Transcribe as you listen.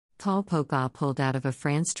Paul Pogba pulled out of a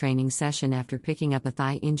France training session after picking up a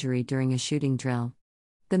thigh injury during a shooting drill.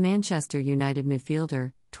 The Manchester United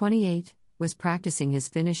midfielder, 28, was practicing his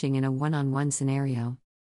finishing in a one-on-one scenario.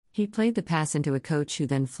 He played the pass into a coach who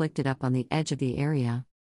then flicked it up on the edge of the area.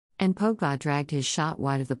 And Pogba dragged his shot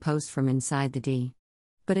wide of the post from inside the D.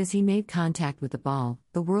 But as he made contact with the ball,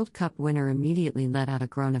 the World Cup winner immediately let out a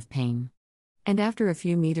groan of pain. And after a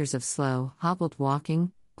few meters of slow, hobbled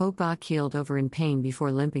walking, Pogba keeled over in pain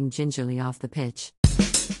before limping gingerly off the pitch.